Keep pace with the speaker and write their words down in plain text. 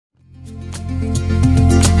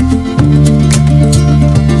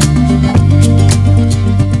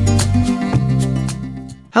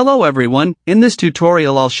Hello everyone, in this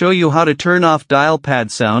tutorial I'll show you how to turn off Dialpad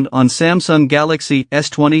sound on Samsung Galaxy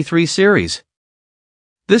S23 series.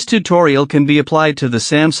 This tutorial can be applied to the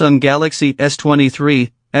Samsung Galaxy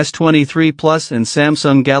S23, S23 Plus and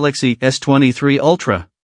Samsung Galaxy S23 Ultra.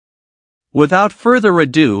 Without further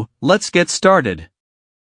ado, let's get started.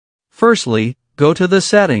 Firstly, go to the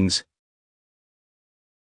settings.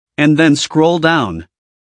 And then scroll down.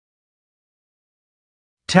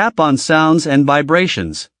 Tap on Sounds and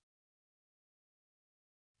Vibrations.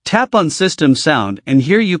 Tap on System Sound and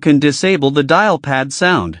here you can disable the Dialpad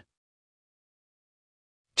sound.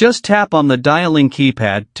 Just tap on the dialing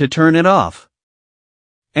keypad to turn it off.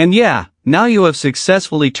 And yeah, now you have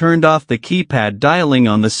successfully turned off the keypad dialing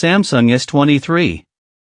on the Samsung S23.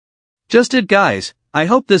 Just it guys, I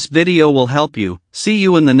hope this video will help you. See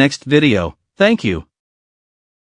you in the next video. Thank you.